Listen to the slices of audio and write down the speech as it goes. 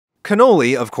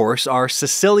Cannoli, of course, are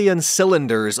Sicilian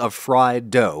cylinders of fried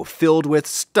dough filled with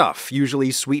stuff,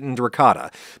 usually sweetened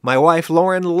ricotta. My wife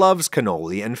Lauren loves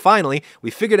cannoli, and finally,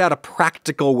 we figured out a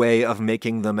practical way of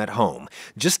making them at home.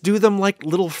 Just do them like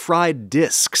little fried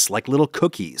discs, like little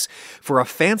cookies. For a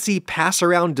fancy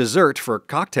pass-around dessert for a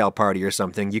cocktail party or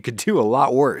something, you could do a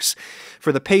lot worse.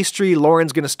 For the pastry,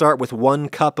 Lauren's going to start with 1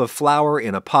 cup of flour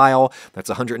in a pile. That's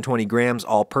 120 grams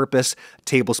all-purpose, a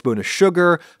tablespoon of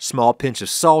sugar, small pinch of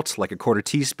salt, like a 1/4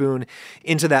 teaspoon.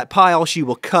 Into that pile, she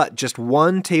will cut just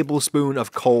 1 tablespoon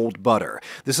of cold butter.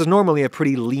 This is normally a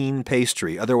pretty lean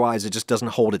pastry, otherwise it just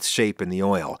doesn't hold its shape in the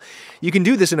oil. You can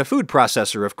do this in a food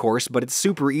processor, of course, but it's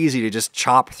super easy to just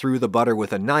chop through the butter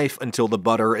with a knife until the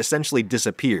butter essentially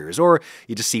disappears, or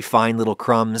you just see fine little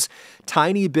crumbs.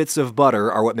 Tiny bits of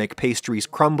butter are what make pastries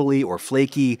crumbly or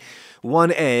flaky.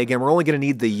 1 egg, and we're only going to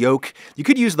need the yolk. You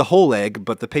could use the whole egg,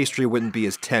 but the pastry wouldn't be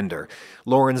as tender.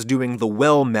 Lauren's doing the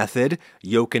well method,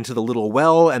 yolk into the little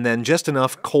well, and then just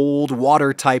enough cold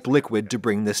water-type liquid to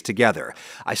bring this together.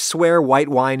 I swear white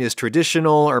wine is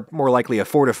traditional, or more likely a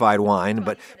fortified wine,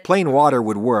 but plain water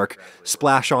would work.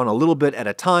 Splash on a little bit at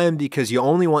a time because you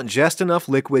only want just enough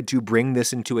liquid to bring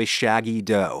this into a shaggy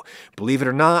dough. Believe it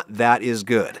or not, that is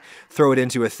good. Throw it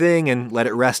into a thing and let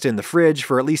it rest in the fridge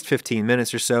for at least 15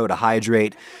 minutes or so to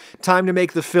hydrate. Time to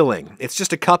make the filling. It's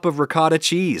just a cup of ricotta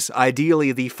cheese,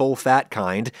 ideally the full-fat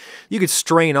kind. You could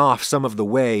strain off some of the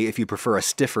whey if you prefer a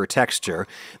stiffer texture.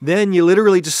 Then you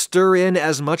literally just stir in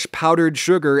as much powdered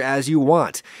sugar as you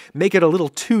want. Make it a little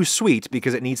too sweet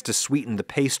because it needs to sweeten the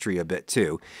pastry a bit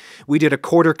too. We did a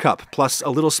 1/4 cup plus a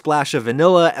little splash of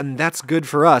vanilla, and that's good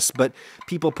for us, but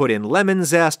people put in lemon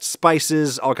zest,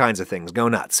 spices, all kinds of things. Go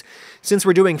nuts. Since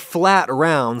we're doing flat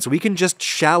rounds, we can just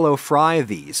shallow fry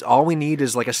these. All we need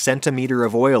is like a centimeter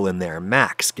of oil in there,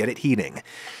 max. Get it heating.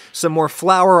 Some more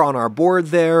flour on our board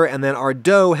there, and then our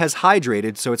dough has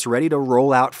hydrated, so it's ready to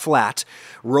roll out flat.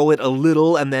 Roll it a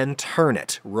little and then turn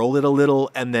it. Roll it a little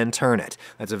and then turn it.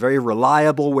 That's a very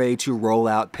reliable way to roll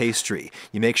out pastry.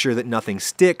 You make sure that nothing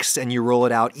sticks and you roll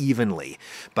it out evenly.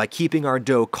 By keeping our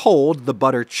dough cold, the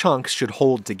butter chunks should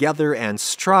hold together and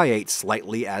striate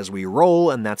slightly as we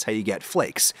roll, and that's how you get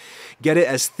flakes. Get it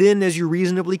as thin as you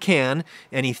reasonably can.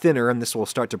 Any thinner and this will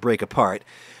start to break apart.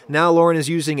 Now Lauren is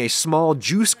using a small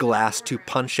juice glass to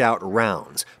punch out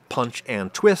rounds. Punch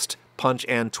and twist, punch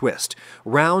and twist.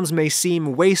 Rounds may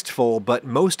seem wasteful, but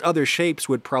most other shapes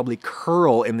would probably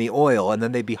curl in the oil and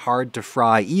then they'd be hard to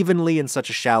fry evenly in such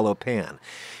a shallow pan.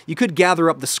 You could gather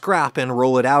up the scrap and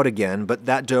roll it out again, but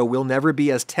that dough will never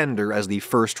be as tender as the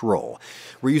first roll.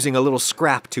 We're using a little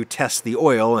scrap to test the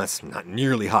oil. That's not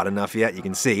nearly hot enough yet, you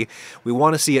can see. We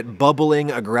want to see it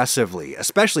bubbling aggressively,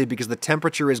 especially because the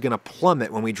temperature is going to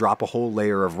plummet when we drop a whole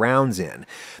layer of rounds in.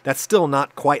 That's still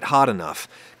not quite hot enough.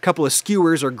 A couple of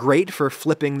skewers are great for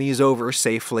flipping these over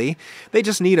safely. They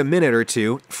just need a minute or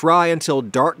two. Fry until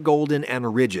dark golden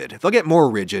and rigid. They'll get more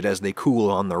rigid as they cool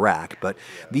on the rack, but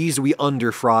these we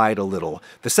under-fried a little.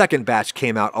 The second batch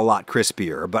came out a lot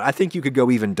crispier, but I think you could go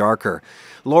even darker.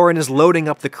 Lauren is loading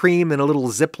up the cream in a little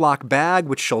Ziploc bag,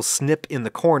 which she'll snip in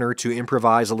the corner to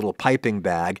improvise a little piping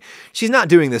bag. She's not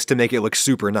doing this to make it look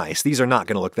super nice. These are not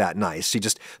going to look that nice. She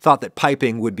just thought that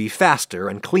piping would be faster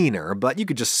and cleaner, but you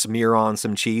could just smear on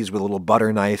some cheese with a little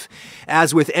butter knife.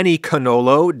 As with any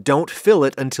cannolo, don't fill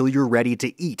it until you're ready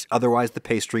to eat, otherwise the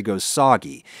pastry goes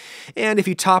soggy. And if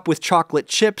you top with chocolate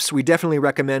chips, we definitely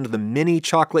recommend the mini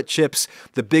chocolate chips.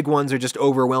 The big ones are just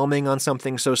overwhelming on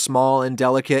something so small and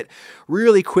delicate.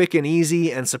 Really quick and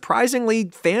easy, and surprisingly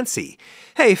fancy.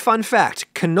 Hey, fun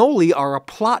fact, cannoli are a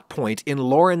plot point in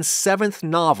Lauren's 7th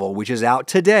novel, which is out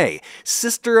today,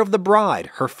 Sister of the Bride,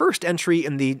 her first entry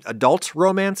in the adult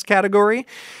romance category.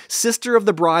 Sister of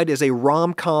the Bride is a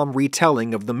rom-com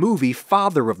retelling of the movie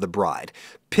Father of the Bride.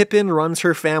 Pippin runs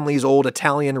her family's old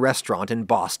Italian restaurant in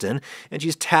Boston, and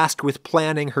she's tasked with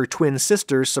planning her twin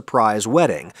sister's surprise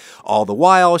wedding. All the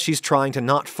while, she's trying to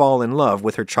not fall in love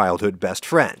with her childhood best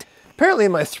friend. Apparently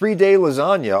my 3-day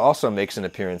lasagna also makes an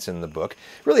appearance in the book.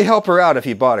 Really help her out if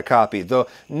you bought a copy. Though,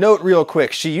 note real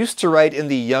quick, she used to write in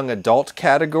the young adult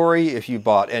category if you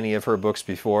bought any of her books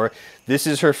before. This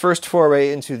is her first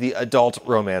foray into the adult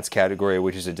romance category,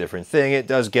 which is a different thing. It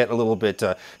does get a little bit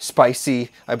spicy,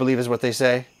 I believe is what they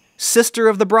say. Sister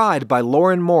of the Bride by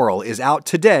Lauren Morrill is out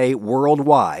today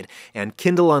worldwide, and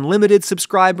Kindle Unlimited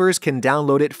subscribers can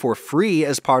download it for free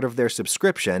as part of their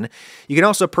subscription. You can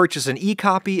also purchase an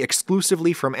e-copy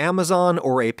exclusively from Amazon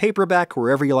or a paperback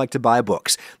wherever you like to buy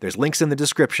books. There's links in the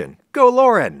description. Go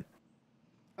Lauren!